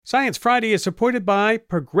Science Friday is supported by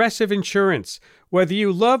Progressive Insurance. Whether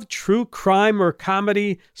you love true crime or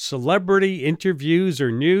comedy, celebrity interviews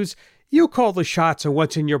or news, you call the shots on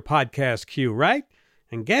what's in your podcast queue, right?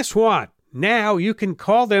 And guess what? Now you can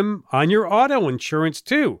call them on your auto insurance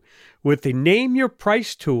too with the Name Your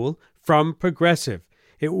Price tool from Progressive.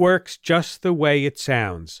 It works just the way it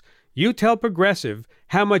sounds. You tell Progressive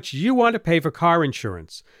how much you want to pay for car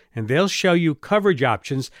insurance, and they'll show you coverage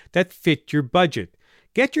options that fit your budget.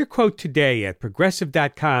 Get your quote today at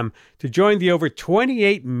Progressive.com to join the over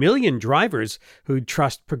 28 million drivers who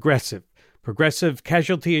trust Progressive. Progressive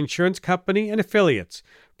Casualty Insurance Company and Affiliates.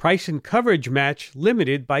 Price and coverage match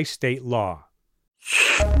limited by state law.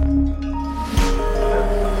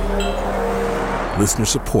 Listener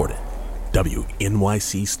supported.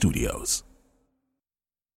 WNYC Studios.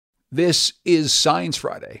 This is Science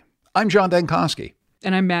Friday. I'm John Dankosky.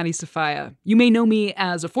 And I'm Maddie Safaya. You may know me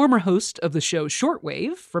as a former host of the show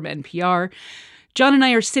Shortwave from NPR. John and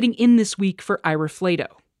I are sitting in this week for Ira Flato.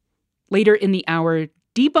 Later in the hour,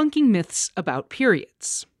 debunking myths about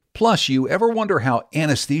periods. Plus, you ever wonder how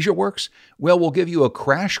anesthesia works? Well, we'll give you a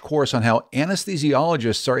crash course on how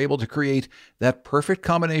anesthesiologists are able to create that perfect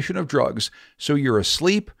combination of drugs so you're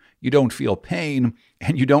asleep, you don't feel pain,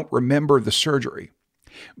 and you don't remember the surgery.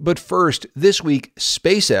 But first, this week,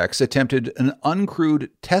 SpaceX attempted an uncrewed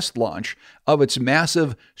test launch of its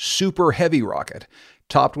massive Super Heavy rocket,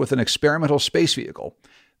 topped with an experimental space vehicle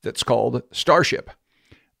that's called Starship.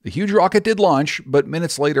 The huge rocket did launch, but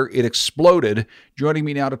minutes later it exploded. Joining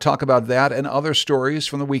me now to talk about that and other stories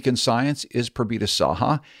from the week in science is Prabita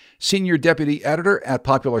Saha, Senior Deputy Editor at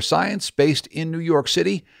Popular Science, based in New York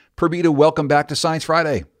City. Prabita, welcome back to Science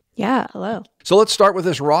Friday. Yeah, hello. So let's start with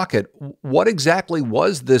this rocket. What exactly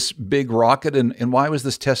was this big rocket and why was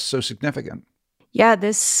this test so significant? Yeah,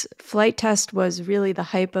 this flight test was really the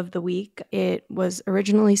hype of the week. It was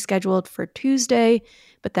originally scheduled for Tuesday,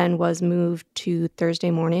 but then was moved to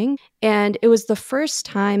Thursday morning. And it was the first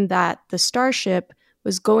time that the Starship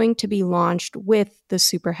was going to be launched with the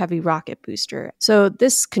Super Heavy rocket booster. So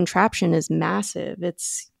this contraption is massive.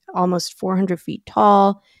 It's almost 400 feet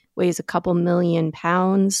tall, weighs a couple million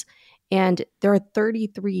pounds, and there are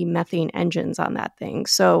 33 methane engines on that thing.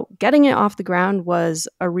 So getting it off the ground was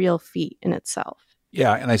a real feat in itself.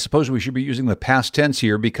 Yeah, and I suppose we should be using the past tense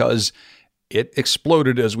here because it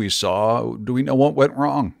exploded as we saw. Do we know what went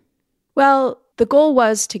wrong? Well, the goal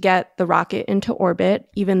was to get the rocket into orbit,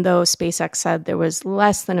 even though SpaceX said there was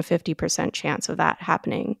less than a 50% chance of that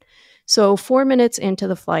happening. So 4 minutes into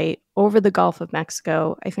the flight over the Gulf of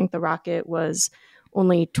Mexico, I think the rocket was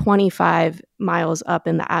only 25 miles up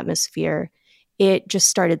in the atmosphere, it just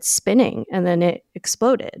started spinning and then it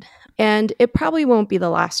exploded. And it probably won't be the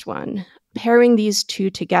last one. Pairing these two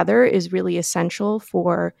together is really essential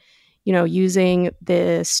for, using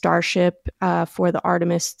the Starship for the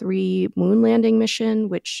Artemis 3 moon landing mission,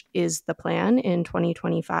 which is the plan in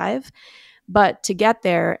 2025. But to get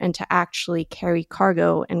there and to actually carry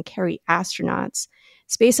cargo and carry astronauts,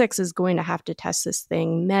 SpaceX is going to have to test this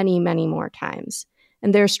thing many, many more times.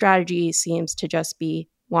 And their strategy seems to just be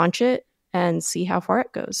launch it and see how far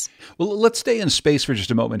it goes. Well, let's stay in space for just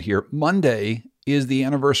a moment here. Monday is the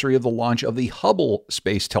anniversary of the launch of the Hubble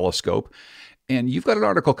Space Telescope. And you've got an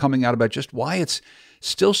article coming out about just why it's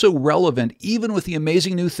still so relevant, even with the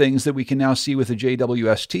amazing new things that we can now see with the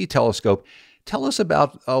JWST telescope. Tell us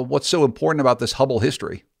about what's so important about this Hubble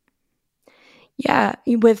history. Yeah,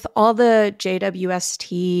 with all the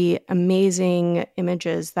JWST amazing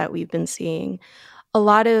images that we've been seeing, a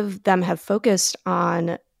lot of them have focused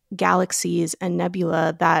on galaxies and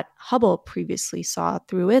nebula that Hubble previously saw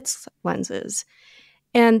through its lenses.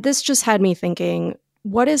 And this just had me thinking,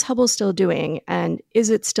 what is Hubble still doing? And is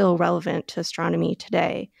it still relevant to astronomy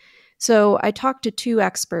today? So I talked to two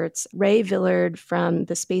experts, Ray Villard from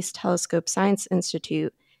the Space Telescope Science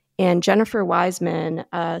Institute and Jennifer Wiseman,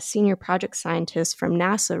 a senior project scientist from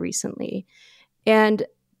NASA recently. And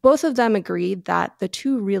both of them agreed that the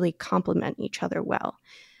two really complement each other well.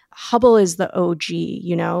 Hubble is the OG,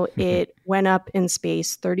 it went up in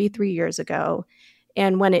space 33 years ago.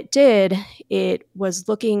 And when it did, it was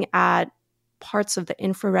looking at parts of the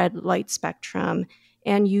infrared light spectrum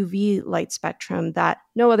and UV light spectrum that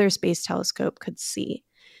no other space telescope could see.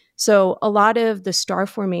 So a lot of the star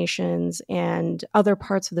formations and other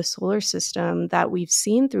parts of the solar system that we've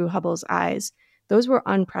seen through Hubble's eyes, those were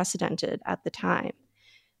unprecedented at the time.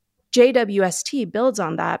 JWST builds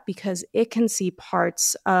on that because it can see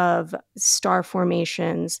parts of star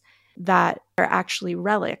formations that are actually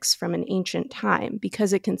relics from an ancient time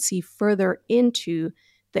because it can see further into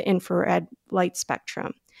the infrared light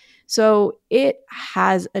spectrum. So it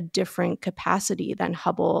has a different capacity than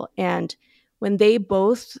Hubble. And when they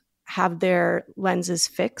both have their lenses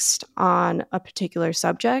fixed on a particular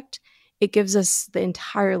subject, it gives us the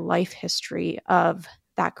entire life history of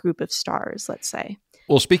that group of stars, let's say.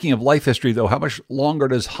 Well, speaking of life history, though, how much longer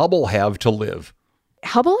does Hubble have to live?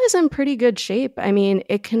 Hubble is in pretty good shape. I mean,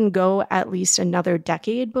 it can go at least another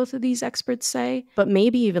decade, both of these experts say, but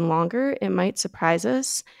maybe even longer. It might surprise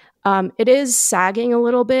us. It is sagging a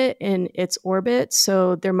little bit in its orbit,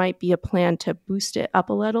 so there might be a plan to boost it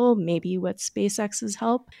up a little, maybe with SpaceX's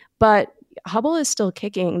help. But Hubble is still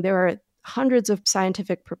kicking. There are hundreds of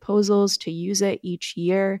scientific proposals to use it each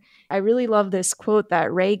year. I really love this quote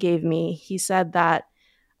that Ray gave me. He said that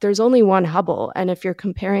there's only one Hubble, and if you're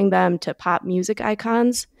comparing them to pop music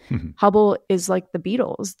icons, Hubble is like the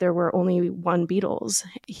Beatles. There were only one Beatles.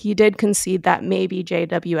 He did concede that maybe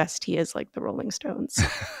JWST is like the Rolling Stones.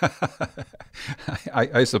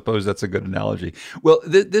 I suppose that's a good analogy. Well,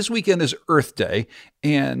 this weekend is Earth Day,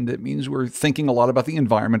 and it means we're thinking a lot about the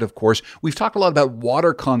environment, of course. We've talked a lot about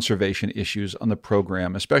water conservation issues on the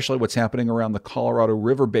program, especially what's happening around the Colorado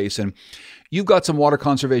River Basin. You've got some water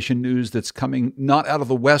conservation news that's coming not out of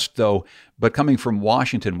the West, though, but coming from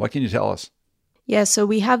Washington. What can you tell us? Yeah, so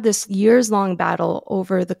we have this years-long battle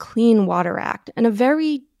over the Clean Water Act, and a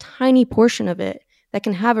very tiny portion of it that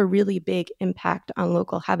can have a really big impact on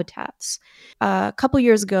local habitats. A couple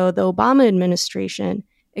years ago, the Obama administration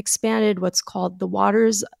expanded what's called the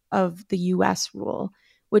Waters of the U.S. rule,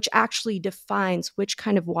 which actually defines which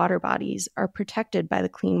kind of water bodies are protected by the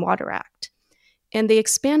Clean Water Act. And they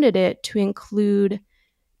expanded it to include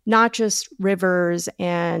not just rivers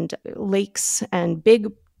and lakes and big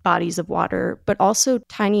bodies of water, but also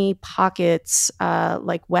tiny pockets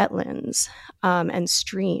like wetlands and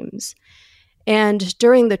streams. And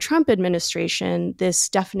during the Trump administration, this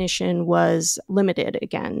definition was limited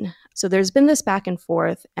again. So there's been this back and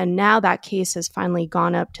forth, and now that case has finally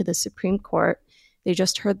gone up to the Supreme Court. They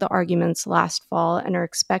just heard the arguments last fall and are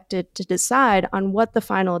expected to decide on what the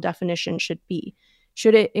final definition should be.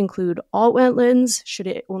 Should it include all wetlands? Should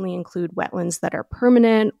it only include wetlands that are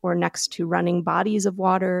permanent or next to running bodies of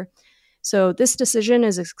water? So this decision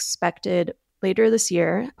is expected later this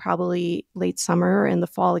year, probably late summer or in the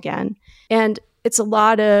fall again. And it's a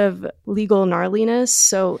lot of legal gnarliness,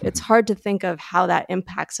 so it's hard to think of how that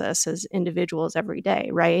impacts us as individuals every day,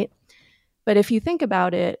 right? But if you think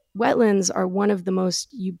about it, wetlands are one of the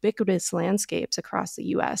most ubiquitous landscapes across the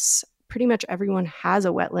U.S. Pretty much everyone has a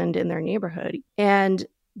wetland in their neighborhood. And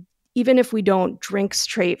even if we don't drink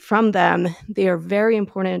straight from them, they are very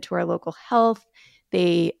important to our local health.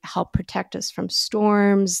 They help protect us from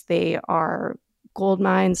storms. They are gold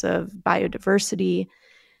mines of biodiversity.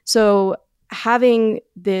 So having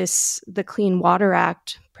the Clean Water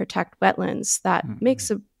Act protect wetlands, that makes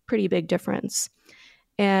a pretty big difference.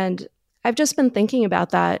 And I've just been thinking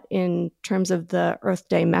about that in terms of the Earth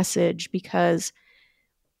Day message, because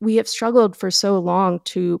we have struggled for so long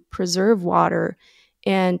to preserve water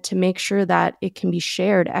and to make sure that it can be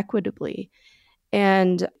shared equitably.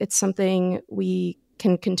 And it's something we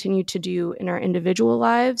can continue to do in our individual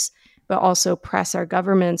lives, but also press our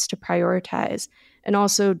governments to prioritize and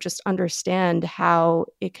also just understand how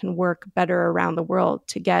it can work better around the world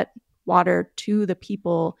to get water to the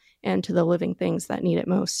people and to the living things that need it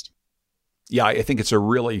most. Yeah, I think it's a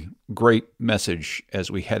really great message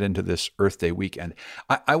as we head into this Earth Day weekend.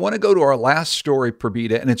 I want to go to our last story,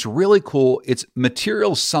 Prabita, and it's really cool. It's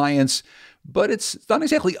material science, but it's not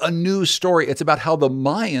exactly a new story. It's about how the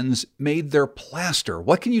Mayans made their plaster.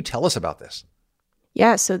 What can you tell us about this?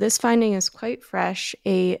 Yeah, so this finding is quite fresh.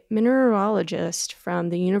 A mineralogist from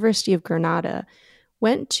the University of Granada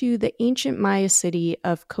went to the ancient Maya city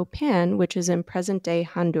of Copan, which is in present-day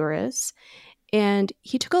Honduras, and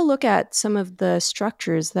he took a look at some of the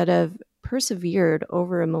structures that have persevered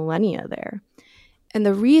over a millennia there. And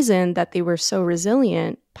the reason that they were so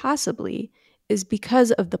resilient, possibly, is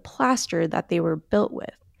because of the plaster that they were built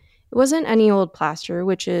with. It wasn't any old plaster,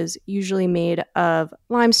 which is usually made of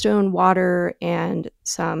limestone, water, and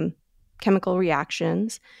some chemical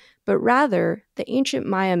reactions, but rather the ancient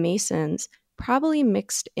Maya masons probably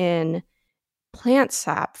mixed in plant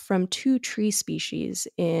sap from 2 tree species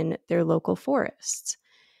in their local forests.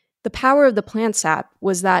 The power of the plant sap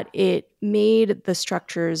was that it made the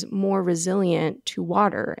structures more resilient to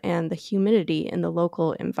water and the humidity in the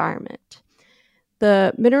local environment.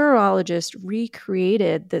 The mineralogist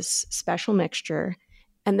recreated this special mixture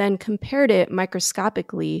and then compared it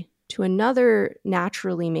microscopically to another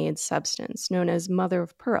naturally made substance known as mother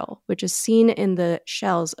of pearl, which is seen in the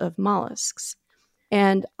shells of mollusks.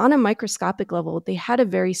 And on a microscopic level, they had a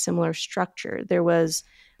very similar structure. There was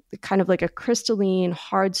kind of like a crystalline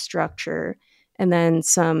hard structure and then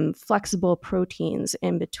some flexible proteins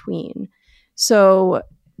in between. So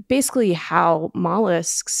basically how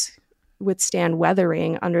mollusks withstand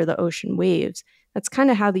weathering under the ocean waves, that's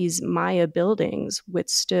kind of how these Maya buildings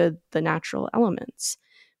withstood the natural elements,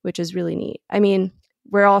 which is really neat. I mean,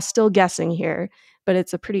 we're all still guessing here, but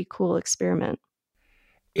it's a pretty cool experiment.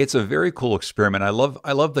 It's a very cool experiment. I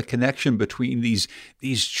love the connection between these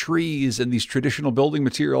trees and these traditional building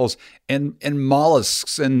materials and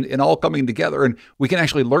mollusks and all coming together. And we can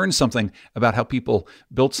actually learn something about how people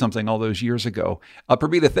built something all those years ago.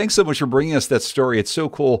 Prabita, thanks so much for bringing us that story. It's so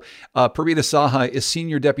cool. Prabita Saha is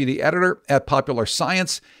Senior Deputy Editor at Popular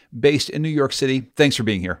Science, based in New York City. Thanks for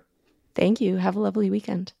being here. Thank you. Have a lovely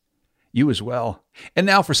weekend. You as well. And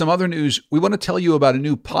now for some other news, we want to tell you about a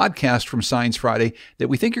new podcast from Science Friday that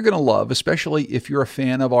we think you're going to love, especially if you're a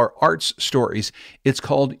fan of our arts stories. It's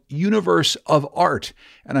called Universe of Art.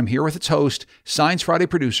 And I'm here with its host, Science Friday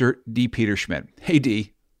producer, Dee Peterschmidt. Hey,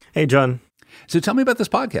 Dee. Hey, John. So tell me about this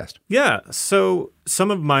podcast. Yeah. So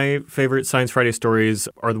some of my favorite Science Friday stories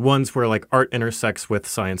are the ones where like art intersects with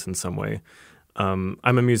science in some way. I'm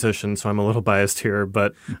a musician, so I'm a little biased here,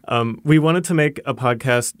 but we wanted to make a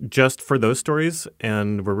podcast just for those stories,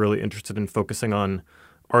 and we're really interested in focusing on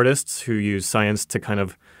artists who use science to kind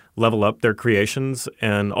of level up their creations,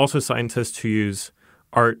 and also scientists who use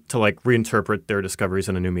art to like reinterpret their discoveries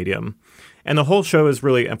in a new medium. And the whole show is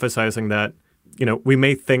really emphasizing that, you know, we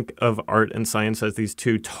may think of art and science as these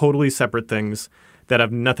two totally separate things that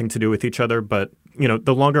have nothing to do with each other, but you know,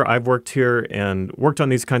 the longer I've worked here and worked on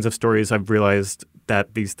these kinds of stories, I've realized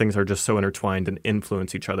that these things are just so intertwined and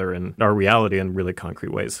influence each other in our reality in really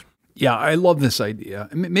concrete ways. Yeah, I love this idea.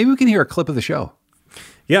 Maybe we can hear a clip of the show.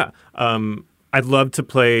 Yeah. I'd love to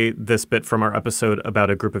play this bit from our episode about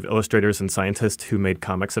a group of illustrators and scientists who made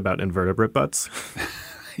comics about invertebrate butts.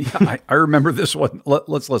 Yeah, I remember this one.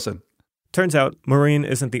 Let's listen. Turns out Maureen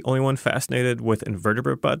isn't the only one fascinated with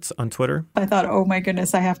invertebrate butts on Twitter. I thought, oh my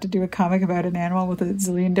goodness, I have to do a comic about an animal with a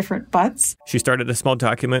zillion different butts. She started a small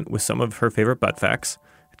document with some of her favorite butt facts,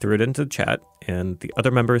 threw it into the chat, and the other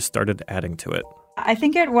members started adding to it. I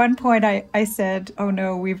think at one point I said, oh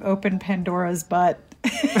no, we've opened Pandora's butt.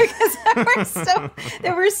 Because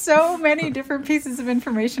there were so many different pieces of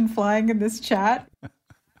information flying in this chat.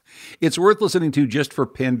 It's worth listening to just for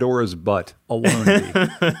Pandora's butt alone.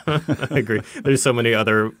 I agree. There's so many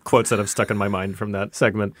other quotes that have stuck in my mind from that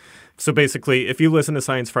segment. So basically, if you listen to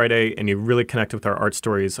Science Friday and you really connect with our art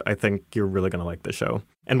stories, I think you're really going to like the show.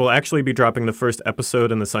 And we'll actually be dropping the first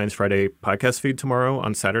episode in the Science Friday podcast feed tomorrow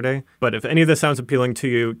on Saturday. But if any of this sounds appealing to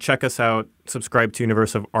you, check us out. Subscribe to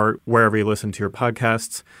Universe of Art wherever you listen to your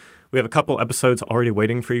podcasts. We have a couple episodes already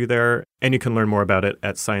waiting for you there, and you can learn more about it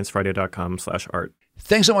at sciencefriday.com/art.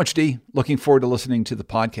 Thanks so much, Dee. Looking forward to listening to the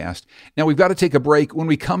podcast. Now, we've got to take a break. When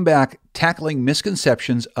we come back, tackling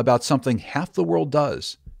misconceptions about something half the world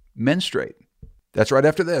does, menstruate. That's right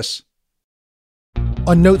after this.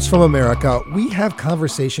 On Notes from America, we have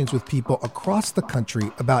conversations with people across the country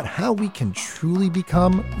about how we can truly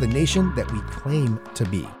become the nation that we claim to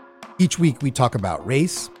be. Each week, we talk about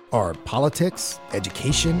race, our politics,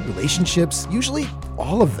 education, relationships, usually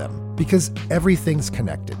all of them, because everything's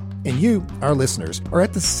connected. And you, our listeners, are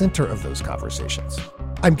at the center of those conversations.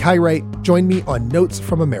 I'm Kai Wright. Join me on Notes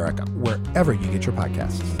from America, wherever you get your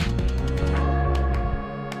podcasts.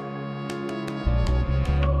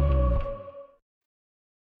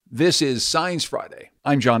 This is Science Friday.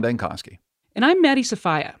 I'm John Dankosky. And I'm Maddie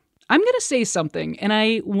Safaya. I'm going to say something, and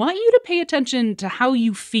I want you to pay attention to how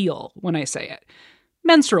you feel when I say it.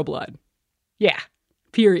 Menstrual blood. Yeah,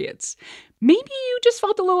 periods. Maybe you just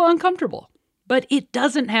felt a little uncomfortable. But it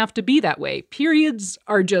doesn't have to be that way. Periods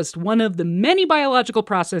are just one of the many biological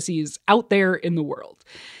processes out there in the world.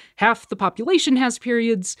 Half the population has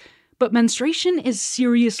periods, but menstruation is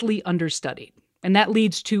seriously understudied, and that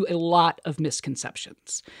leads to a lot of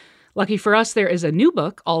misconceptions. Lucky for us, there is a new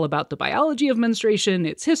book all about the biology of menstruation,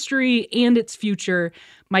 its history, and its future.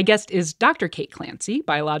 My guest is Dr. Kate Clancy,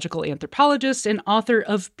 biological anthropologist and author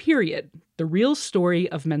of Period, The Real Story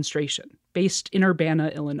of Menstruation, based in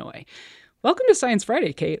Urbana, Illinois. Welcome to Science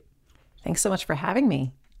Friday, Kate. Thanks so much for having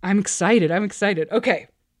me. I'm excited. Okay.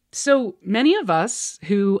 So many of us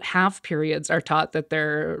who have periods are taught that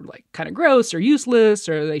they're like kind of gross or useless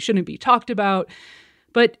or they shouldn't be talked about.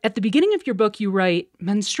 But at the beginning of your book, you write,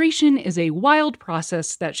 menstruation is a wild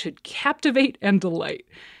process that should captivate and delight.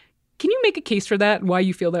 Can you make a case for that and why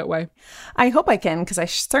you feel that way? I hope I can, because I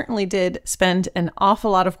certainly did spend an awful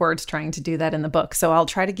lot of words trying to do that in the book. So I'll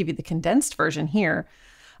try to give you the condensed version here.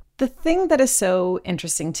 The thing that is so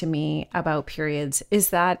interesting to me about periods is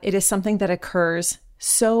that it is something that occurs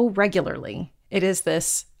so regularly. It is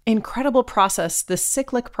this incredible process, this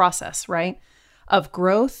cyclic process, right, of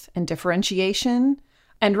growth and differentiation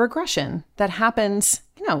and regression that happens,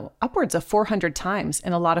 upwards of 400 times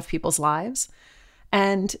in a lot of people's lives.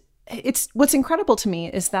 And what's incredible to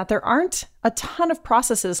me is that there aren't a ton of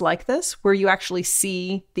processes like this where you actually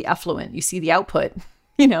see the effluent, you see the output,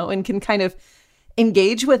 and can kind of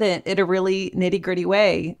engage with it in a really nitty-gritty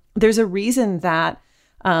way. There's a reason that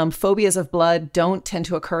phobias of blood don't tend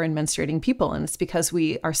to occur in menstruating people, and it's because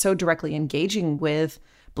we are so directly engaging with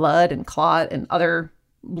blood and clot and other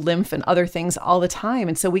lymph and other things all the time.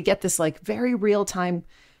 And so we get this like very real-time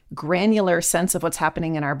granular sense of what's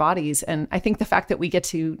happening in our bodies. And I think the fact that we get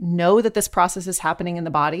to know that this process is happening in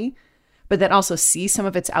the body, but then also see some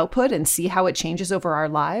of its output and see how it changes over our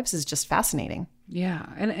lives is just fascinating. Yeah.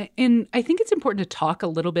 And I think it's important to talk a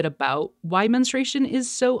little bit about why menstruation is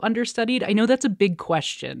so understudied. I know that's a big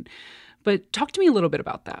question, but talk to me a little bit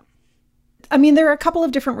about that. I mean, there are a couple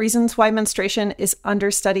of different reasons why menstruation is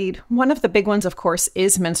understudied. One of the big ones, of course,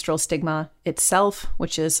 is menstrual stigma itself,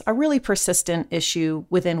 which is a really persistent issue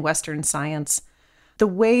within Western science. The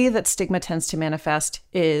way that stigma tends to manifest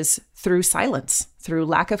is through silence, through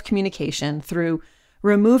lack of communication, through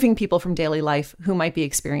removing people from daily life who might be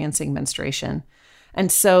experiencing menstruation.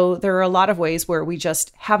 And so there are a lot of ways where we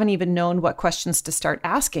just haven't even known what questions to start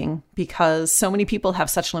asking because so many people have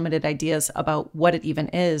such limited ideas about what it even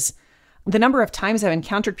is. The number of times I've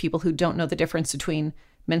encountered people who don't know the difference between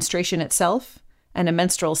menstruation itself and a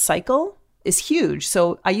menstrual cycle is huge.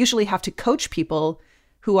 So I usually have to coach people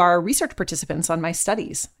who are research participants on my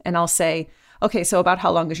studies. And I'll say, okay, so about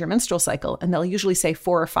how long is your menstrual cycle? And they'll usually say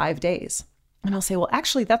 4 or 5 days. And I'll say, well,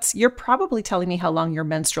 actually, you're probably telling me how long your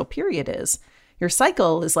menstrual period is. Your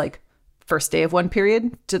cycle is like first day of one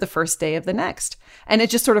period to the first day of the next. And it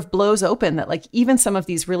just sort of blows open that like even some of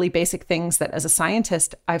these really basic things that as a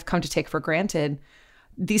scientist I've come to take for granted,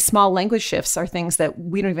 these small language shifts are things that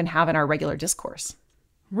we don't even have in our regular discourse.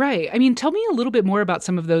 Right. I mean, tell me a little bit more about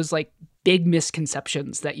some of those like big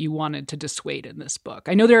misconceptions that you wanted to dissuade in this book.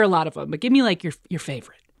 I know there are a lot of them, but give me like your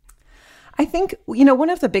favorite. I think, one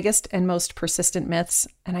of the biggest and most persistent myths,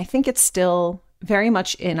 and I think it's still very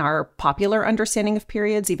much in our popular understanding of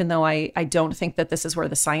periods, even though I don't think that this is where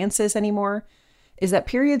the science is anymore, is that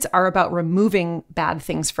periods are about removing bad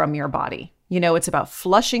things from your body. It's about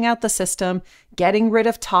flushing out the system, getting rid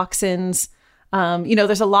of toxins.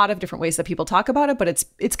 There's a lot of different ways that people talk about it, but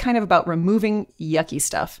it's kind of about removing yucky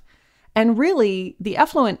stuff. And really, the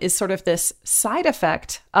effluent is sort of this side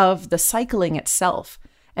effect of the cycling itself.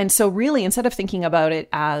 And so really, instead of thinking about it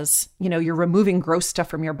as, you're removing gross stuff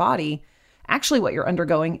from your body, actually what you're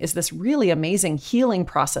undergoing is this really amazing healing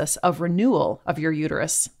process of renewal of your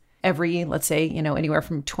uterus every, let's say, anywhere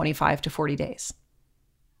from 25 to 40 days.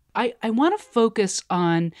 I want to focus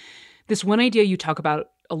on this one idea you talk about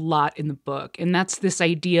a lot in the book, and that's this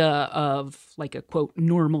idea of like a, quote,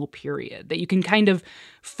 normal period, that you can kind of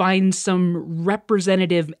find some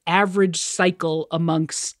representative average cycle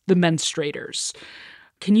amongst the menstruators.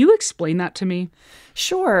 Can you explain that to me?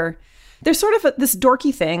 Sure. There's sort of this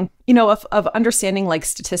dorky thing, of understanding like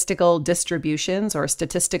statistical distributions or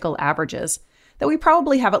statistical averages that we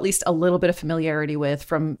probably have at least a little bit of familiarity with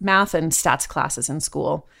from math and stats classes in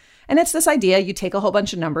school. And it's this idea, you take a whole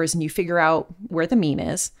bunch of numbers and you figure out where the mean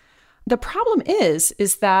is. The problem is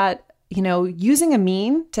that, using a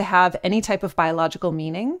mean to have any type of biological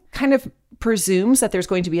meaning kind of presumes that there's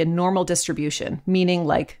going to be a normal distribution, meaning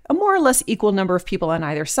like a more or less equal number of people on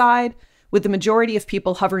either side, with the majority of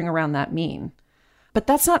people hovering around that mean. But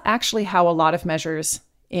that's not actually how a lot of measures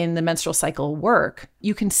in the menstrual cycle work.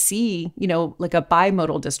 You can see, like a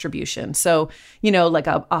bimodal distribution. So, like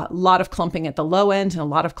a lot of clumping at the low end and a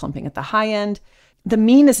lot of clumping at the high end. The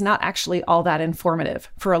mean is not actually all that informative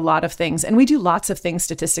for a lot of things. And we do lots of things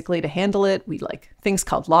statistically to handle it. We like things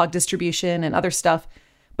called log distribution and other stuff.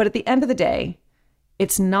 But at the end of the day,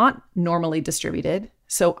 it's not normally distributed.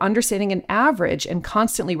 So understanding an average and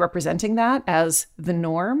constantly representing that as the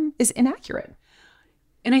norm is inaccurate.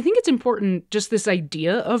 And I think it's important, just this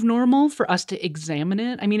idea of normal, for us to examine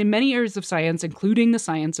it. I mean, in many areas of science, including the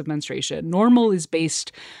science of menstruation, normal is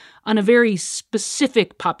based on a very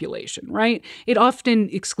specific population, right? It often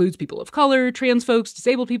excludes people of color, trans folks,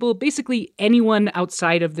 disabled people, basically anyone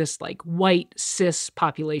outside of this like white cis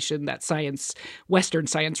population that Western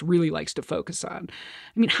science really likes to focus on.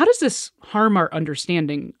 I mean, how does this harm our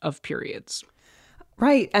understanding of periods?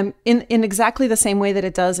 Right. In exactly the same way that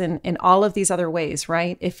it does in all of these other ways,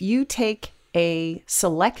 right? If you take a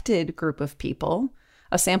selected group of people,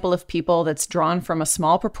 a sample of people that's drawn from a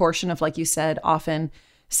small proportion of, like you said, often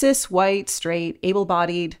cis, white, straight,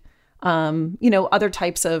 able-bodied, other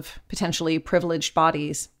types of potentially privileged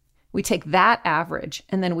bodies. We take that average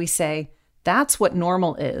and then we say, that's what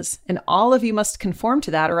normal is. And all of you must conform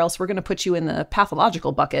to that, or else we're going to put you in the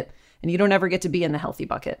pathological bucket and you don't ever get to be in the healthy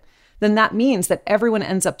bucket. Then that means that everyone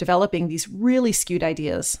ends up developing these really skewed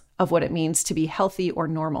ideas of what it means to be healthy or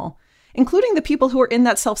normal, including the people who are in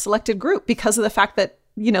that self-selected group, because of the fact that,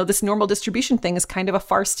 this normal distribution thing is kind of a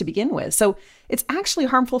farce to begin with. So it's actually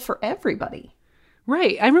harmful for everybody.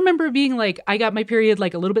 Right. I remember being like, I got my period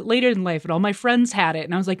like a little bit later in life and all my friends had it.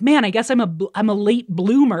 And I was like, man, I guess I'm a late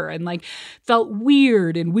bloomer, and like felt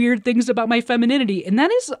weird and weird things about my femininity. And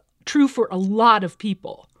that is true for a lot of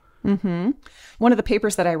people. Mm-hmm. One of the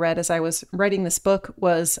papers that I read as I was writing this book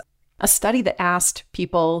was a study that asked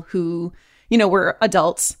people who, were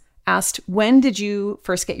adults, asked, when did you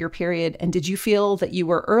first get your period? And did you feel that you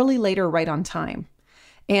were early, late, or right on time?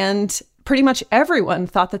 And pretty much everyone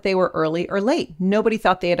thought that they were early or late. Nobody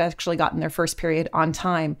thought they had actually gotten their first period on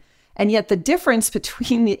time. And yet the difference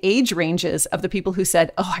between the age ranges of the people who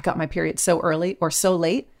said, oh, I got my period so early or so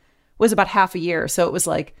late was about half a year. So it was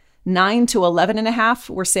like 9 to 11 and a half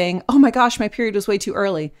were saying, oh my gosh, my period was way too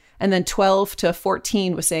early. And then 12 to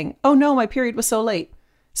 14 was saying, oh no, my period was so late.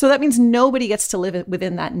 So that means nobody gets to live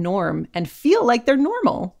within that norm and feel like they're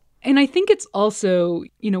normal. And I think it's also,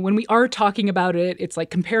 when we are talking about it, it's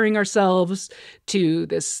like comparing ourselves to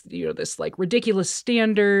this, this like ridiculous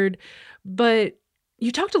standard. But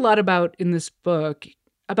you talked a lot about in this book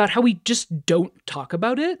about how we just don't talk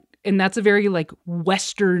about it. And that's a very like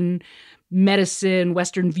Western medicine,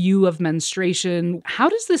 Western view of menstruation. How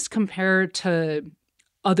does this compare to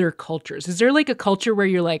other cultures? Is there like a culture where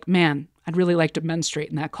you're like, man, I'd really like to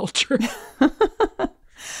menstruate in that culture?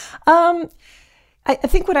 I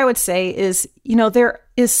think what I would say is, there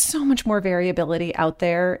is so much more variability out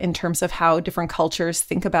there in terms of how different cultures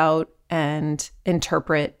think about and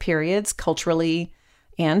interpret periods culturally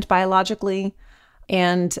and biologically.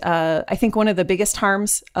 And I think one of the biggest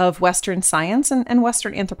harms of Western science and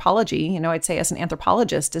Western anthropology, I'd say as an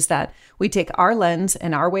anthropologist, is that we take our lens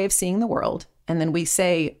and our way of seeing the world, and then we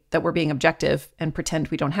say that we're being objective and pretend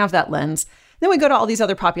we don't have that lens. Then we go to all these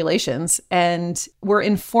other populations and we're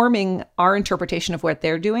informing our interpretation of what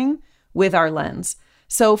they're doing with our lens.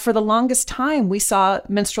 So for the longest time, we saw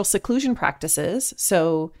menstrual seclusion practices.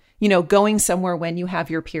 So, going somewhere when you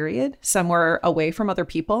have your period, somewhere away from other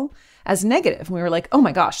people, as negative. We were like, oh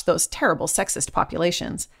my gosh, those terrible sexist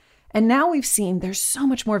populations. And now we've seen there's so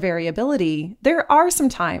much more variability. There are some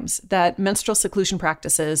times that menstrual seclusion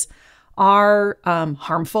practices are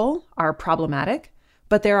harmful, are problematic.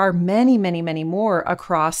 But there are many, many, many more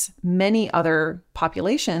across many other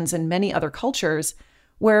populations and many other cultures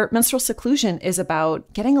where menstrual seclusion is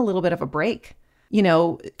about getting a little bit of a break,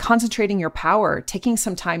 concentrating your power, taking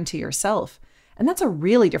some time to yourself. And that's a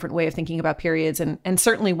really different way of thinking about periods, and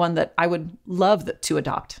certainly one that I would love to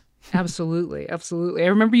adopt. Absolutely. Absolutely. I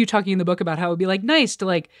remember you talking in the book about how it would be like nice to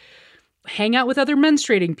like hang out with other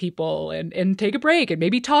menstruating people and take a break and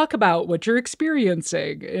maybe talk about what you're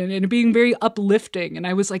experiencing and being very uplifting. And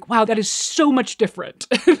I was like, wow, that is so much different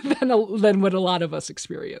than what a lot of us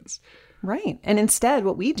experience. Right. And instead,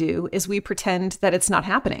 what we do is we pretend that it's not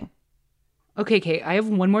happening. Okay, Kate, I have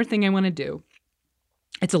one more thing I want to do.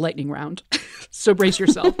 It's a lightning round. So brace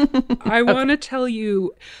yourself. I want to tell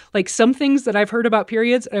you like some things that I've heard about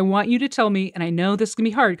periods. And I want you to tell me, and I know this is going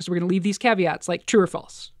to be hard because we're going to leave these caveats, like true or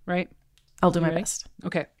false, right? I'll do my best.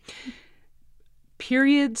 Okay.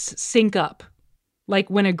 Periods sync up. Like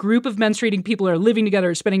when a group of menstruating people are living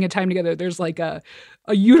together, spending a time together, there's like a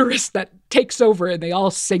uterus that takes over and they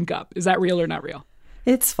all sync up. Is that real or not real?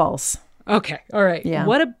 It's false. Okay. All right. Yeah.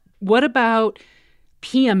 What about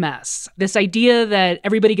PMS? This idea that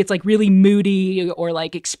everybody gets like really moody or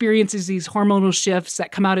like experiences these hormonal shifts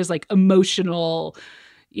that come out as like emotional,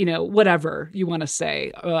 whatever you want to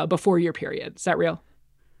say before your period. Is that real?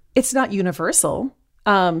 It's not universal.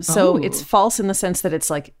 So it's false in the sense that it's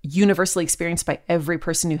like universally experienced by every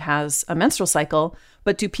person who has a menstrual cycle.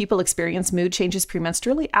 But do people experience mood changes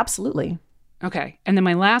premenstrually? Absolutely. Okay. And then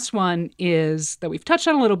my last one is that we've touched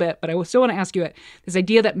on a little bit, but I still want to ask you this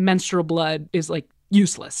idea that menstrual blood is like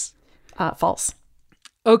useless. False.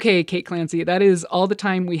 Okay, Kate Clancy, that is all the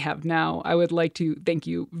time we have now. I would like to thank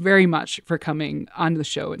you very much for coming on the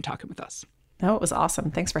show and talking with us. Oh, it was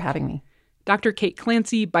awesome. Thanks for having me. Dr. Kate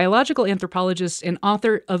Clancy, biological anthropologist and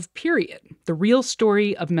author of Period, The Real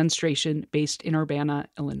Story of Menstruation, based in Urbana,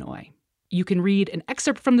 Illinois. You can read an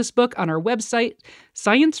excerpt from this book on our website,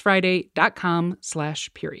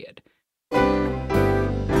 sciencefriday.com/period.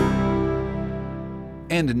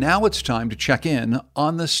 And now it's time to check in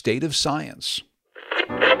on the state of science.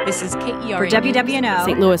 This is KERA for WWNO,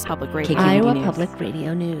 St. Louis Public Radio, Iowa Public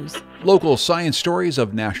Radio News. Local science stories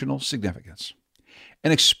of national significance.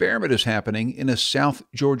 An experiment is happening in a South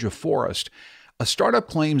Georgia forest. A startup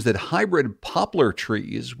claims that hybrid poplar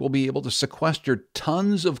trees will be able to sequester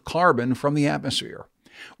tons of carbon from the atmosphere.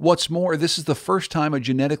 What's more, this is the first time a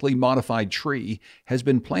genetically modified tree has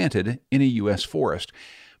been planted in a U.S. forest.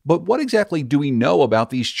 But what exactly do we know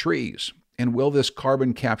about these trees? And will this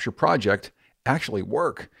carbon capture project actually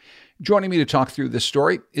work? Joining me to talk through this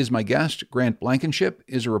story is my guest. Grant Blankenship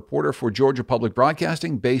is a reporter for Georgia Public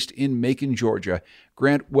Broadcasting based in Macon, Georgia.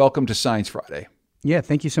 Grant, welcome to Science Friday. Yeah,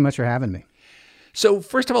 thank you so much for having me. So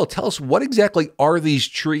first of all, tell us, what exactly are these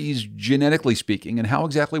trees, genetically speaking, and how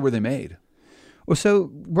exactly were they made? Well,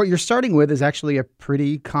 so what you're starting with is actually a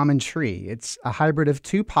pretty common tree. It's a hybrid of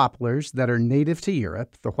two poplars that are native to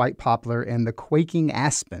Europe, the white poplar and the quaking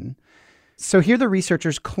aspen. So here the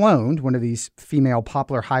researchers cloned one of these female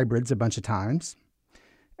poplar hybrids a bunch of times.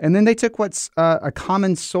 And then they took what's a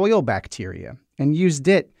common soil bacteria and used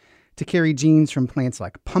it to carry genes from plants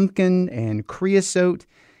like pumpkin and creosote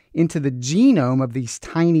into the genome of these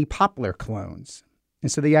tiny poplar clones.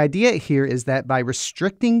 And so the idea here is that by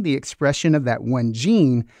restricting the expression of that one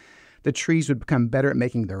gene, the trees would become better at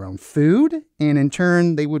making their own food, and in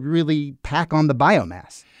turn, they would really pack on the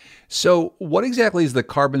biomass. So what exactly is the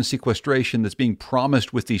carbon sequestration that's being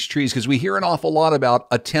promised with these trees? Because we hear an awful lot about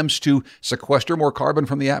attempts to sequester more carbon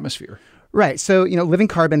from the atmosphere. Right. So, Living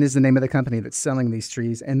Carbon is the name of the company that's selling these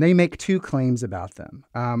trees, and they make two claims about them.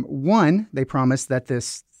 One, they promise that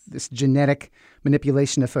this genetic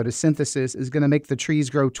manipulation of photosynthesis is going to make the trees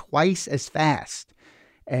grow twice as fast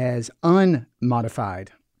as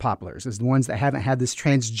unmodified poplars, as the ones that haven't had this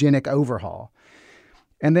transgenic overhaul.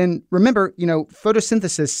 And then remember,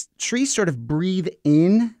 photosynthesis, trees sort of breathe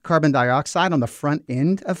in carbon dioxide on the front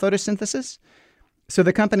end of photosynthesis. So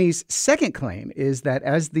the company's second claim is that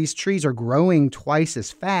as these trees are growing twice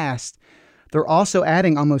as fast, they're also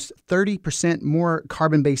adding almost 30% more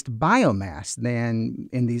carbon-based biomass than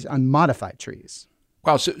in these unmodified trees.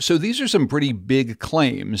 Wow, so these are some pretty big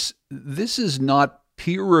claims. This is not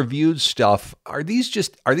peer-reviewed stuff. Are these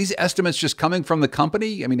estimates just coming from the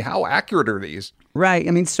company? I mean, how accurate are these? Right.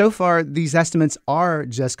 I mean, so far, these estimates are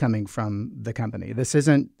just coming from the company. This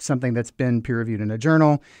isn't something that's been peer-reviewed in a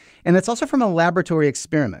journal. And it's also from a laboratory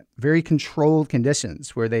experiment, very controlled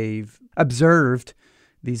conditions where they've observed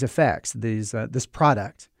these effects, this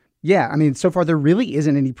product. Yeah, I mean, so far there really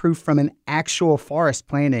isn't any proof from an actual forest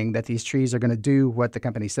planting that these trees are going to do what the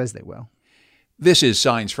company says they will. This is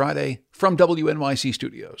Science Friday from WNYC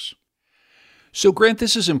Studios. So, Grant,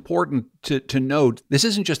 this is important to note. This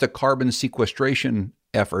isn't just a carbon sequestration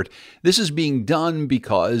effort. This is being done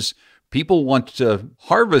because people want to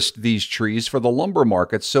harvest these trees for the lumber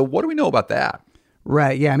market. So what do we know about that?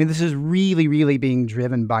 Right. Yeah. I mean, this is really, really being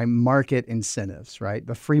driven by market incentives, right?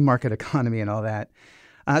 The free market economy and all that.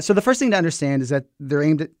 So the first thing to understand is that they're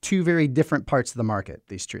aimed at two very different parts of the market,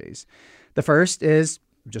 these trees. The first is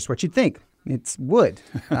just what you'd think. It's wood.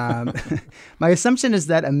 My assumption is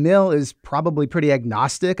that a mill is probably pretty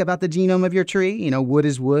agnostic about the genome of your tree. Wood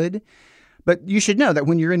is wood. But you should know that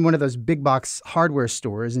when you're in one of those big box hardware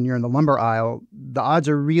stores and you're in the lumber aisle, the odds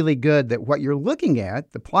are really good that what you're looking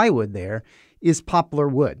at, the plywood there, is poplar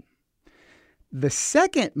wood. The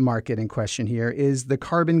second market in question here is the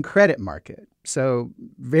carbon credit market. So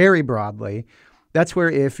very broadly, that's where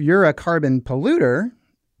if you're a carbon polluter,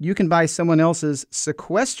 you can buy someone else's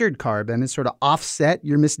sequestered carbon and sort of offset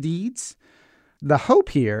your misdeeds. The hope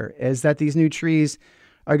here is that these new trees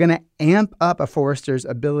are going to amp up a forester's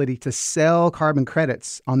ability to sell carbon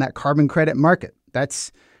credits on that carbon credit market.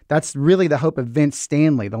 That's really the hope of Vince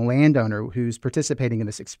Stanley, the landowner who's participating in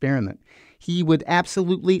this experiment. He would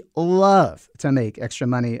absolutely love to make extra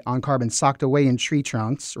money on carbon socked away in tree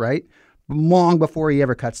trunks, right? Long before he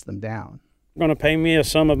ever cuts them down. Going to pay me a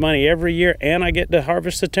sum of money every year and I get to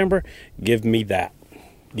harvest the timber? Give me that.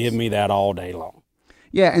 Give me that all day long.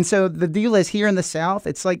 Yeah, and so the deal is here in the South,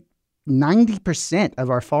 it's like 90% of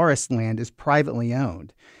our forest land is privately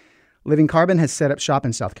owned. Living Carbon has set up shop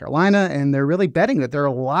in South Carolina, and they're really betting that there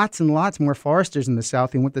are lots and lots more foresters in the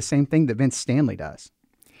South who want the same thing that Vince Stanley does.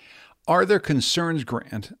 Are there concerns,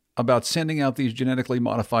 Grant, about sending out these genetically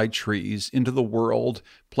modified trees into the world,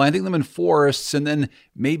 planting them in forests, and then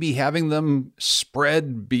maybe having them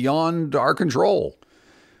spread beyond our control?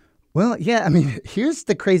 Well, yeah, I mean, here's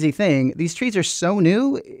the crazy thing. These trees are so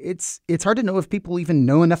new, it's hard to know if people even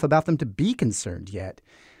know enough about them to be concerned yet.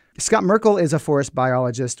 Scott Merkel is a forest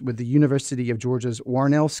biologist with the University of Georgia's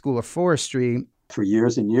Warnell School of Forestry, For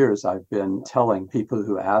years and years, I've been telling people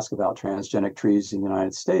who ask about transgenic trees in the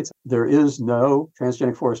United States, there is no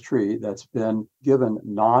transgenic forest tree that's been given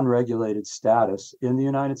non-regulated status in the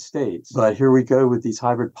United States. But here we go with these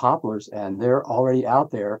hybrid poplars, and they're already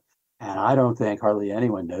out there. And I don't think hardly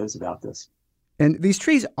anyone knows about this. And these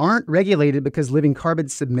trees aren't regulated because Living Carbon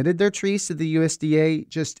submitted their trees to the USDA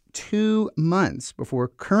just 2 months before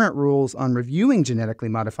current rules on reviewing genetically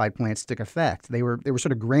modified plants took effect. They were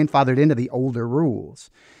sort of grandfathered into the older rules.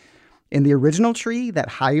 And the original tree, that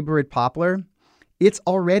hybrid poplar, it's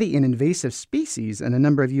already an invasive species in a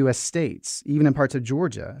number of U.S. states, even in parts of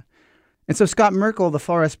Georgia. And so Scott Merkel, the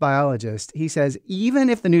forest biologist, he says even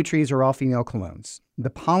if the new trees are all female clones, the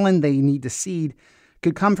pollen they need to seed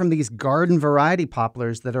could come from these garden variety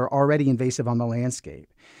poplars that are already invasive on the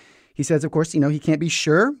landscape. He says, of course, he can't be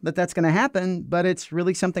sure that that's going to happen, but it's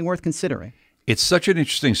really something worth considering. It's such an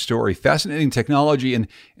interesting story, fascinating technology, and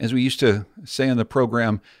as we used to say on the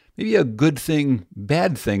program, maybe a good thing,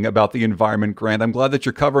 bad thing about the environment, Grant. I'm glad that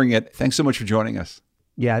you're covering it. Thanks so much for joining us.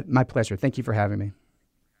 Yeah, my pleasure. Thank you for having me.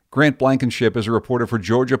 Grant Blankenship is a reporter for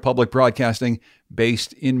Georgia Public Broadcasting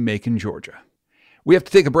based in Macon, Georgia. We have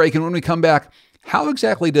to take a break, and when we come back, how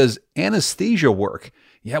exactly does anesthesia work?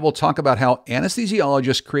 Yeah, we'll talk about how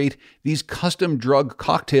anesthesiologists create these custom drug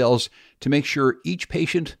cocktails to make sure each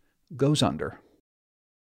patient goes under.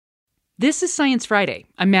 This is Science Friday.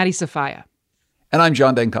 I'm Maddie Safaya. And I'm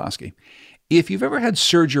John Dankosky. If you've ever had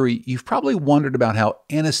surgery, you've probably wondered about how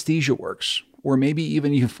anesthesia works, or maybe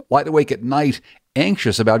even you've lied awake at night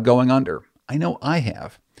anxious about going under. I know I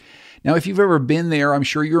have. Now, if you've ever been there, I'm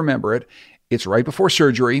sure you remember it. It's right before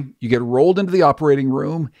surgery. You get rolled into the operating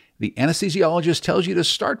room. The anesthesiologist tells you to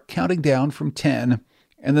start counting down from 10.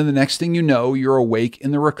 And then the next thing you know, you're awake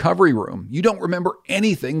in the recovery room. You don't remember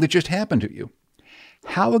anything that just happened to you.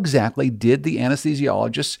 How exactly did the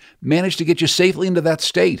anesthesiologist manage to get you safely into that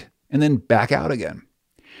state and then back out again?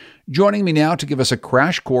 Joining me now to give us a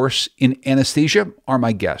crash course in anesthesia are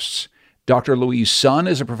my guests. Dr. Louise Sun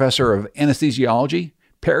is a professor of anesthesiology,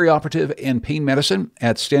 perioperative and pain medicine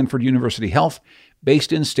at Stanford University Health,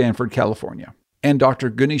 based in Stanford, California. And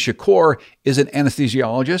Dr. Ganesha Kaur is an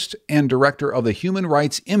anesthesiologist and director of the Human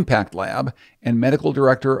Rights Impact Lab and medical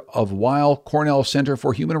director of Weill Cornell Center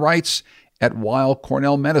for Human Rights at Weill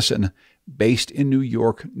Cornell Medicine, based in New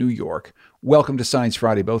York, New York. Welcome to Science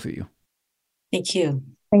Friday, both of you. Thank you.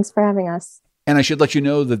 Thanks for having us. And I should let you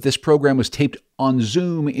know that this program was taped on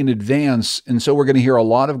Zoom in advance, and so we're going to hear a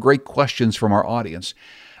lot of great questions from our audience.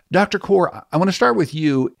 Dr. Kaur, I want to start with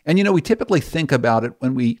you. And we typically think about it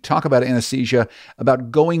when we talk about anesthesia,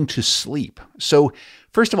 about going to sleep. So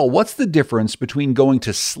first of all, what's the difference between going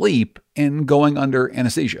to sleep and going under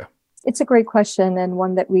anesthesia? It's a great question, and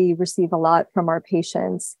one that we receive a lot from our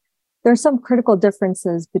patients. There are some critical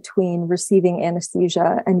differences between receiving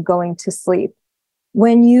anesthesia and going to sleep.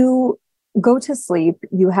 When you go to sleep,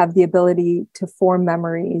 you have the ability to form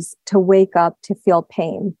memories, to wake up, to feel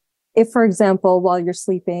pain. If, for example, while you're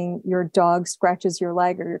sleeping, your dog scratches your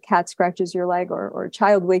leg or your cat scratches your leg or a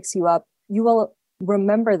child wakes you up, you will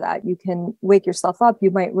remember that. You can wake yourself up.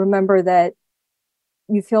 You might remember that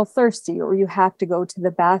you feel thirsty or you have to go to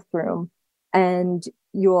the bathroom, and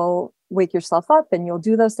you'll wake yourself up and you'll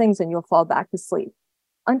do those things and you'll fall back to sleep.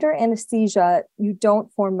 Under anesthesia, you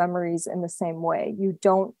don't form memories in the same way. You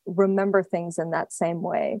don't remember things in that same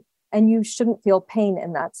way, and you shouldn't feel pain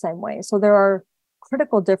in that same way. So there are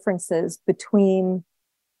critical differences between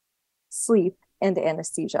sleep and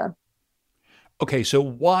anesthesia. Okay, so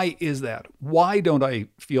why is that? Why don't I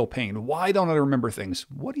feel pain? Why don't I remember things?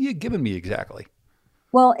 What are you giving me exactly?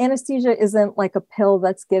 Well, anesthesia isn't like a pill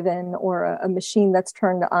that's given or a machine that's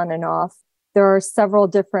turned on and off. There are several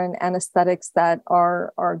different anesthetics that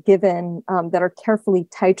are given that are carefully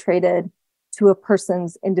titrated to a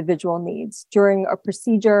person's individual needs. During a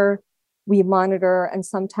procedure, we monitor and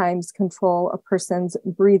sometimes control a person's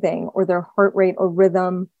breathing or their heart rate or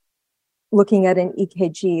rhythm, looking at an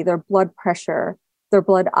EKG, their blood pressure, their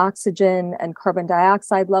blood oxygen and carbon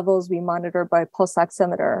dioxide levels. We monitor by pulse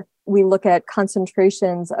oximeter. We look at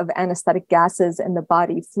concentrations of anesthetic gases in the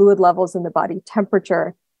body, fluid levels in the body,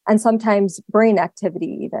 temperature, and sometimes brain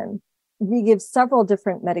activity even. We give several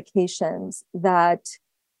different medications that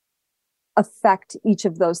affect each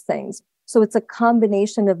of those things. So it's a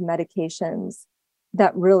combination of medications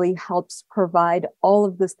that really helps provide all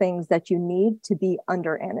of the things that you need to be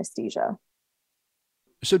under anesthesia.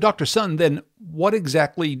 So Dr. Sun, then what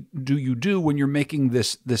exactly do you do when you're making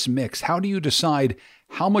this mix? How do you decide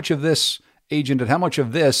how much of this agent and how much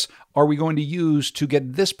of this are we going to use to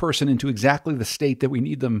get this person into exactly the state that we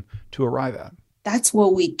need them to arrive at? That's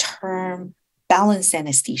what we term balanced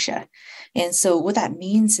anesthesia. And so what that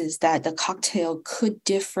means is that the cocktail could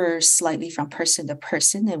differ slightly from person to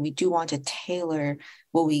person, and we do want to tailor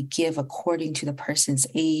what we give according to the person's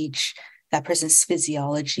age, that person's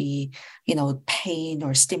physiology, pain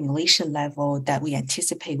or stimulation level that we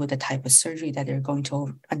anticipate with the type of surgery that they're going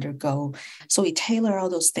to undergo. So we tailor all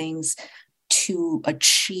those things to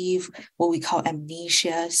achieve what we call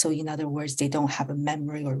amnesia. So in other words, they don't have a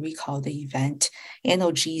memory or recall the event.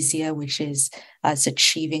 Analgesia, which is us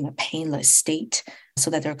achieving a painless state so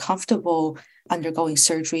that they're comfortable undergoing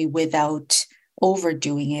surgery without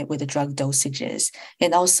overdoing it with the drug dosages.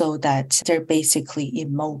 And also that they're basically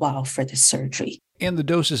immobile for the surgery. And the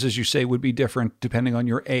doses, as you say, would be different depending on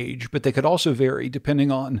your age, but they could also vary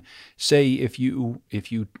depending on, say, if you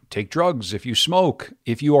take drugs, if you smoke,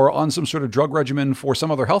 if you are on some sort of drug regimen for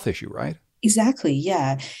some other health issue, right? Exactly,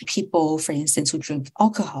 yeah. People, for instance, who drink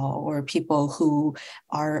alcohol, or people who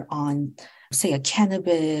are on, say, a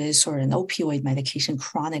cannabis or an opioid medication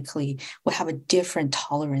chronically will have a different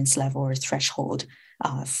tolerance level or threshold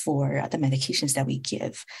for the medications that we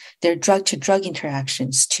give. There are drug-to-drug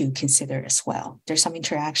interactions to consider as well. There's some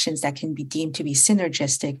interactions that can be deemed to be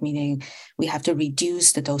synergistic, meaning we have to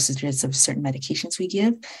reduce the dosages of certain medications we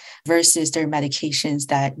give, versus there are medications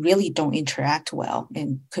that really don't interact well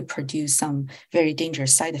and could produce some very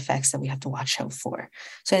dangerous side effects that we have to watch out for.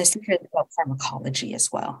 So it's about pharmacology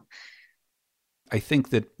as well. I think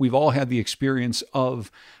that we've all had the experience of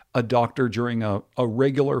a doctor during a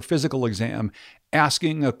regular physical exam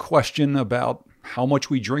asking a question about how much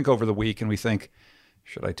we drink over the week, and we think,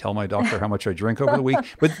 should I tell my doctor how much I drink over the week?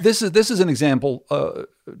 But this is an example,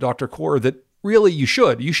 Dr. Kaur, that really you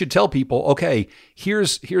should tell people, okay,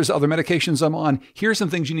 here's other medications I'm on. Here's some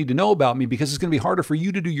things you need to know about me, because it's going to be harder for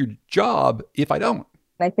you to do your job if I don't.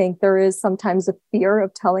 I think there is sometimes a fear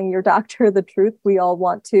of telling your doctor the truth. We all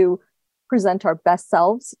want to present our best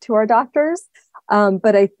selves to our doctors.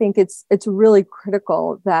 But I think it's really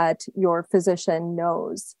critical that your physician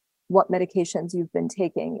knows what medications you've been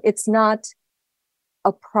taking. It's not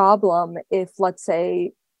a problem if, let's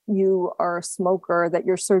say, you are a smoker, that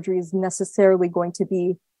your surgery is necessarily going to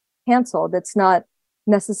be canceled. It's not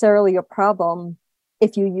necessarily a problem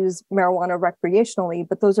if you use marijuana recreationally,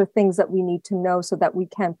 but those are things that we need to know so that we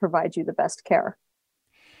can provide you the best care.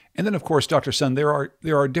 And then, of course, Dr. Sun, there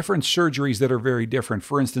are different surgeries that are very different.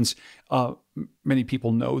 For instance, many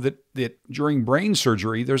people know that during brain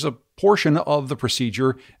surgery, there's a portion of the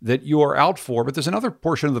procedure that you are out for, but there's another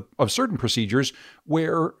portion of certain procedures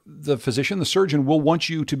where the physician, the surgeon, will want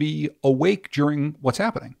you to be awake during what's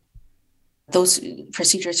happening. Those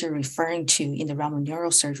procedures you're referring to in the realm of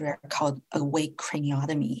neurosurgery are called awake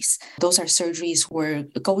craniotomies. Those are surgeries where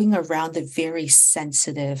going around the very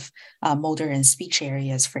sensitive motor and speech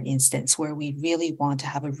areas, for instance, where we really want to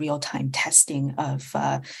have a real-time testing of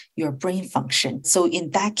your brain function. So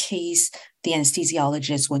in that case, the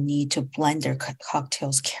anesthesiologist will need to blend their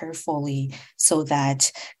cocktails carefully so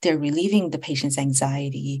that they're relieving the patient's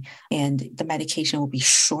anxiety, and the medication will be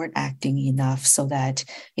short-acting enough so that,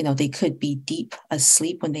 they could be deep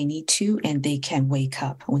asleep when they need to, and they can wake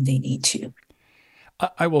up when they need to.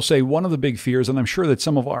 I will say one of the big fears, and I'm sure that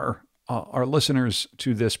some of our listeners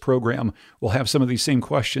to this program will have some of these same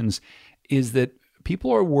questions, is that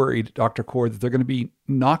people are worried, Dr. Kaur, that they're going to be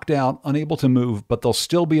knocked out, unable to move, but they'll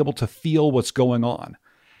still be able to feel what's going on.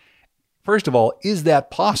 First of all, is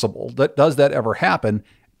that possible? Does that ever happen?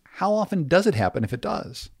 How often does it happen if it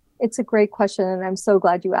does? It's a great question, and I'm so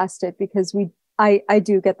glad you asked it, because I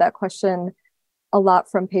do get that question a lot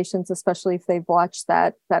from patients, especially if they've watched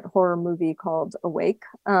that horror movie called Awake,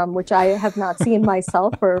 which I have not seen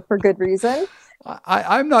myself for good reason.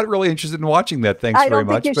 I'm not really interested in watching that. Thanks very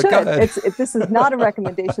much. I don't think you should. This is not a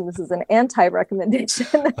recommendation. This is an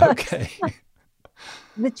anti-recommendation. Okay.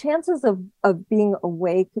 The chances of being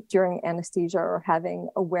awake during anesthesia or having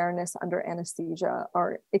awareness under anesthesia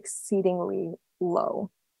are exceedingly low.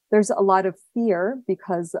 There's a lot of fear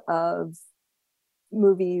because of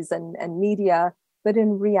movies and media, but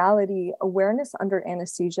in reality, awareness under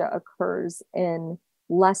anesthesia occurs in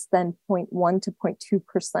less than 0.1 to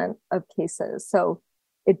 0.2% of cases. So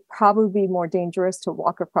it'd probably be more dangerous to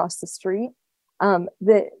walk across the street.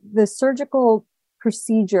 The surgical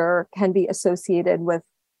procedure can be associated with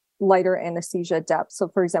lighter anesthesia depth. So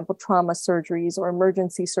for example, trauma surgeries or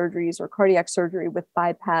emergency surgeries or cardiac surgery with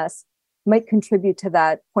bypass might contribute to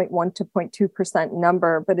that 0.1 to 0.2%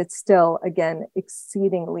 number, but it's still, again,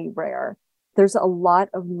 exceedingly rare. There's a lot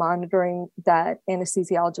of monitoring that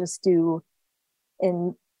anesthesiologists do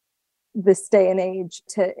in this day and age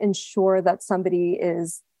to ensure that somebody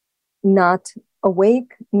is not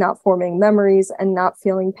awake, not forming memories, and not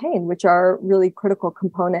feeling pain, which are really critical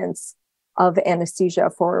components of anesthesia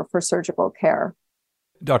for surgical care.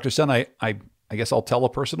 Dr. Sun, I guess I'll tell a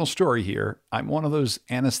personal story here. I'm one of those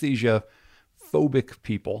anesthesia phobic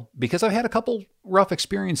people because I've had a couple rough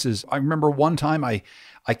experiences. I remember one time I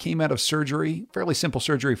came out of surgery, fairly simple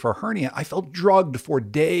surgery for a hernia. I felt drugged for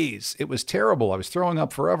days. It was terrible. I was throwing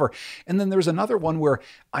up forever. And then there was another one where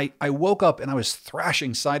I woke up and I was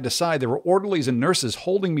thrashing side to side. There were orderlies and nurses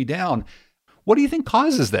holding me down. What do you think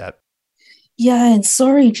causes that? Yeah, and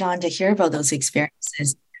sorry, John, to hear about those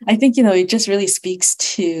experiences. I think, it just really speaks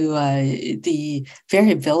to the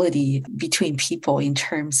variability between people in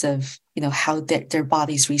terms of, how their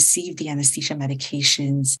bodies receive the anesthesia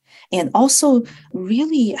medications, and also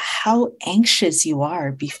really how anxious you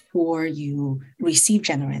are before you receive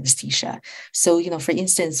general anesthesia. So, for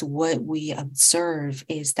instance, what we observe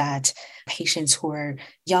is that patients who are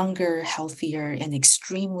younger, healthier, and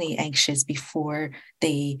extremely anxious before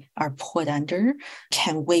they are put under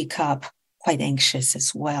can wake up quite anxious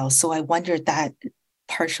as well. So I wonder that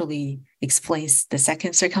partially explains the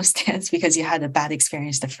second circumstance because you had a bad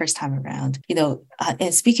experience the first time around.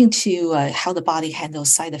 And speaking to how the body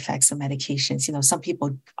handles side effects of medications, some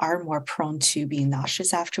people are more prone to being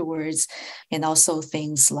nauseous afterwards, and also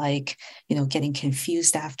things like, getting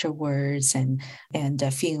confused afterwards and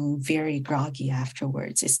feeling very groggy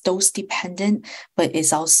afterwards. It's dose dependent, but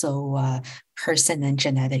it's also person and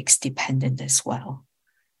genetics dependent as well.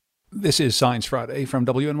 This is Science Friday from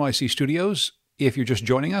WNYC Studios. If you're just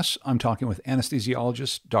joining us, I'm talking with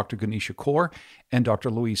anesthesiologist Dr. Ganesha Kaur and Dr.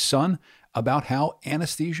 Louise Sun about how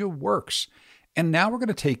anesthesia works. And now we're going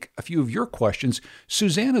to take a few of your questions.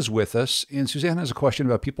 Suzanne is with us, and Suzanne has a question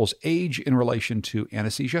about people's age in relation to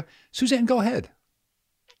anesthesia. Suzanne, go ahead.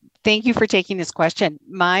 Thank you for taking this question.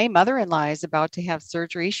 My mother-in-law is about to have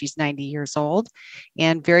surgery. She's 90 years old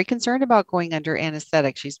and very concerned about going under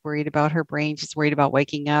anesthetic. She's worried about her brain. She's worried about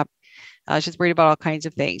waking up. She's worried about all kinds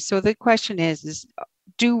of things. So the question is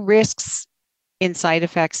do risks in side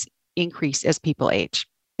effects increase as people age?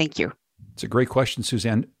 Thank you. It's a great question,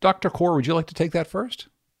 Suzanne. Dr. Kaur, would you like to take that first?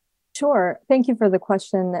 Sure. Thank you for the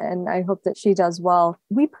question, and I hope that she does well.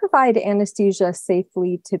 We provide anesthesia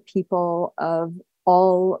safely to people of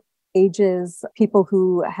all ages, people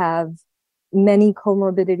who have many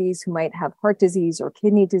comorbidities, who might have heart disease or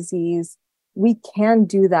kidney disease. We can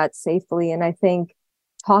do that safely. And I think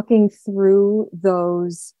talking through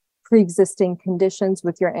those pre-existing conditions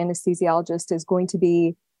with your anesthesiologist is going to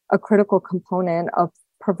be a critical component of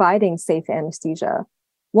providing safe anesthesia.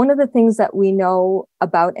 One of the things that we know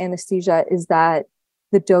about anesthesia is that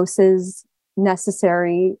the doses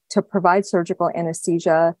necessary to provide surgical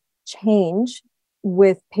anesthesia change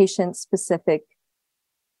with patient-specific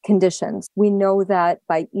conditions. We know that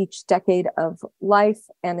by each decade of life,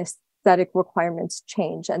 anesthetic requirements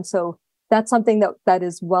change. And so that's something that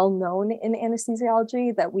is well known in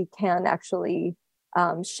anesthesiology that we can actually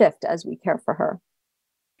shift as we care for her.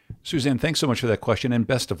 Suzanne, thanks so much for that question, and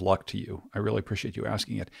best of luck to you. I really appreciate you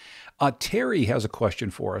asking it. Terry has a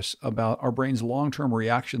question for us about our brain's long-term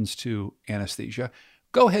reactions to anesthesia.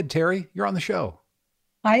 Go ahead, Terry. You're on the show.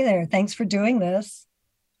 Hi there. Thanks for doing this.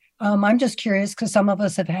 I'm just curious because some of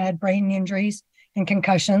us have had brain injuries and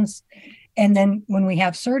concussions. And then when we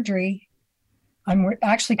have surgery, I'm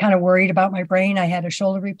actually kind of worried about my brain. I had a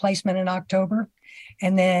shoulder replacement in October,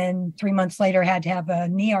 and then 3 months later had to have a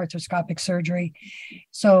knee arthroscopic surgery.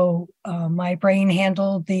 So my brain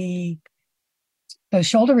handled the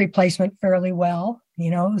shoulder replacement fairly well.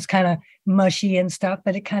 It was kind of mushy and stuff,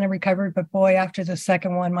 but it kind of recovered. But boy, after the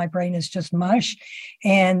second one, my brain is just mush,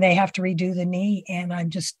 and they have to redo the knee, and I'm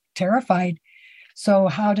just terrified. So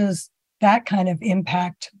how does that kind of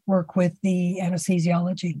impact work with the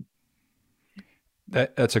anesthesiology?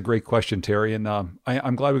 That's a great question, Terry, and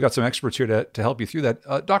I'm glad we got some experts here to help you through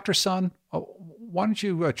that. Dr. Sun, why don't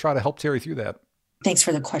you try to help Terry through that? Thanks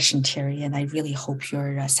for the question, Terry, and I really hope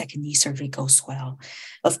your second knee surgery goes well.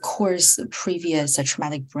 Of course, previous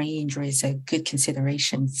traumatic brain injury is a good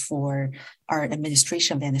consideration for our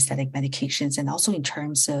administration of anesthetic medications, and also in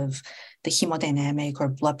terms of the hemodynamic or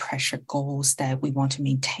blood pressure goals that we want to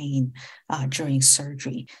maintain during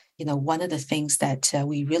surgery. One of the things that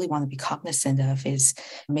we really want to be cognizant of is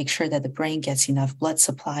make sure that the brain gets enough blood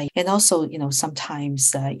supply, and also,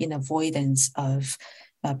 sometimes in avoidance of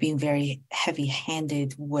being very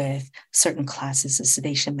heavy-handed with certain classes of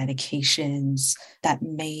sedation medications that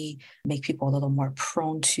may make people a little more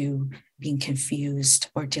prone to being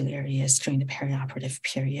confused or delirious during the perioperative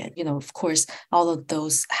period. Of course, all of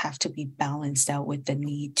those have to be balanced out with the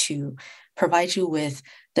need to provide you with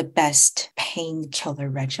the best painkiller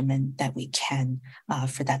regimen that we can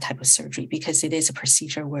for that type of surgery, because it is a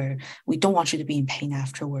procedure where we don't want you to be in pain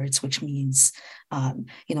afterwards, which means,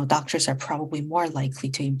 doctors are probably more likely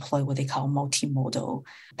to employ what they call multimodal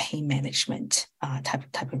pain management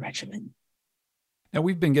type of regimen. Now,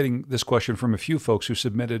 we've been getting this question from a few folks who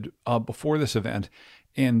submitted before this event,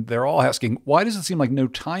 and they're all asking, why does it seem like no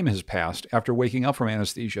time has passed after waking up from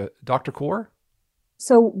anesthesia? Dr. Kaur?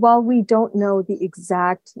 So while we don't know the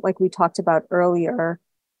exact, like we talked about earlier,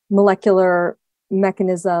 molecular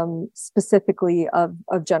mechanism specifically of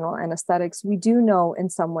general anesthetics, we do know in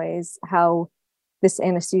some ways how this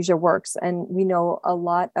anesthesia works. And we know a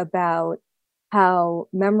lot about how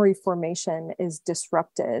memory formation is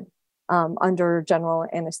disrupted under general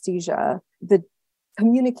anesthesia. The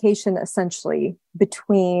communication essentially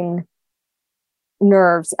between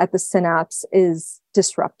nerves at the synapse is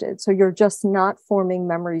disrupted. So you're just not forming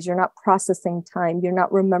memories. You're not processing time. You're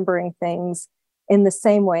not remembering things in the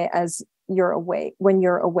same way as you're awake, when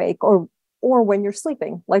you're awake or when you're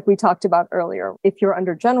sleeping, like we talked about earlier. If you're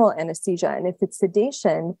under general anesthesia and if it's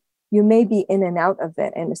sedation, you may be in and out of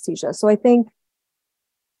that anesthesia. So I think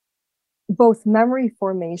both memory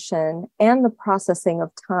formation and the processing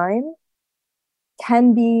of time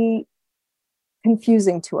can be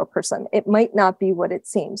confusing to a person. It might not be what it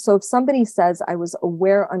seems. So if somebody says, I was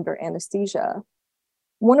aware under anesthesia,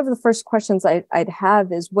 one of the first questions I'd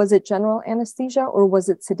have is, was it general anesthesia or was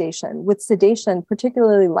it sedation? With sedation,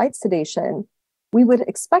 particularly light sedation, we would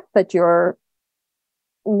expect that you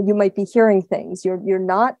might be hearing things. You're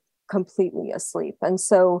not completely asleep. And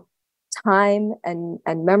so time and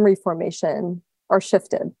memory formation are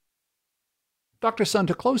shifted. Dr. Sun,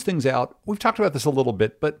 to close things out, we've talked about this a little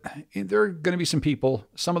bit, but there are going to be some people,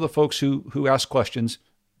 some of the folks who ask questions,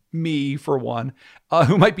 me for one,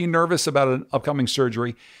 who might be nervous about an upcoming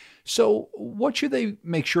surgery. So what should they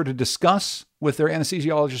make sure to discuss with their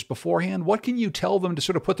anesthesiologist beforehand? What can you tell them to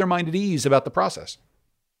sort of put their mind at ease about the process?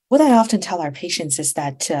 What I often tell our patients is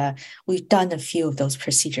that we've done a few of those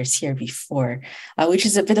procedures here before, which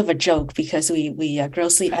is a bit of a joke because we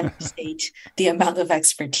grossly understate the amount of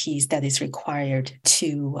expertise that is required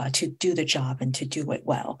to do the job and to do it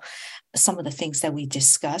well. Some of the things that we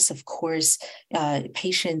discuss, of course,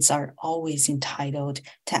 patients are always entitled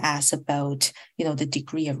to ask about, the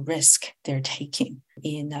degree of risk they're taking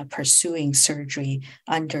in pursuing surgery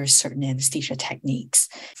under certain anesthesia techniques.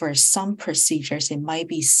 For some procedures, it might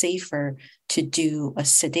be safer to do a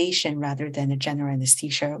sedation rather than a general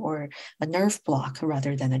anesthesia, or a nerve block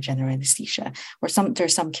rather than a general anesthesia. Or there are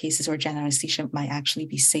some cases where general anesthesia might actually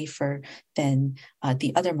be safer than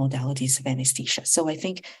the other modalities of anesthesia. So I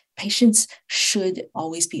think patients should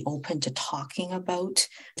always be open to talking about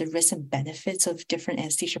the risks and benefits of different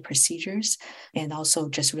anesthesia procedures, and also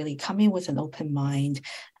just really come in with an open mind.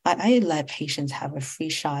 I let patients have a free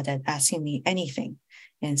shot at asking me anything.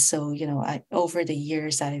 And so, over the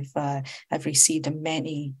years, I've received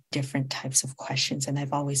many different types of questions, and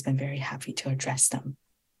I've always been very happy to address them.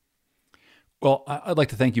 Well, I'd like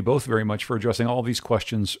to thank you both very much for addressing all these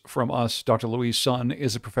questions from us. Dr. Louise Sun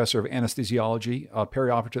is a professor of anesthesiology,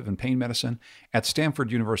 perioperative and pain medicine at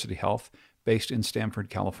Stanford University Health, based in Stanford,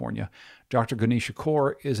 California. Dr. Ganesha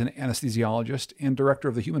Kaur is an anesthesiologist and director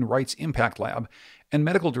of the Human Rights Impact Lab and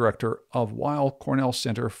medical director of Weill Cornell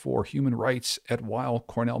Center for Human Rights at Weill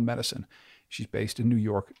Cornell Medicine. She's based in New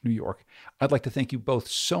York, New York. I'd like to thank you both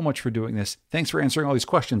so much for doing this. Thanks for answering all these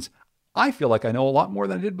questions. I feel like I know a lot more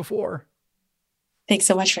than I did before. Thanks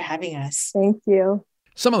so much for having us. Thank you.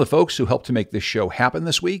 Some of the folks who helped to make this show happen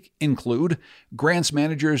this week include grants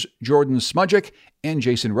managers Jordan Smudgick and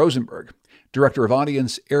Jason Rosenberg, director of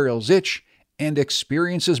audience Ariel Zich, and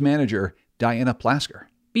experiences manager Diana Plasker.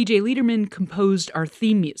 BJ Liederman composed our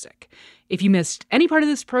theme music. If you missed any part of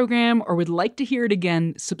this program or would like to hear it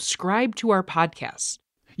again, subscribe to our podcast.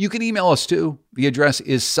 You can email us too. The address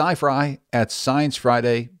is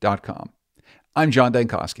scifry@sciencefriday.com. I'm John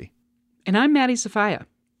Dankosky. And I'm Maddie Safaya.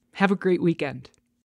 Have a great weekend.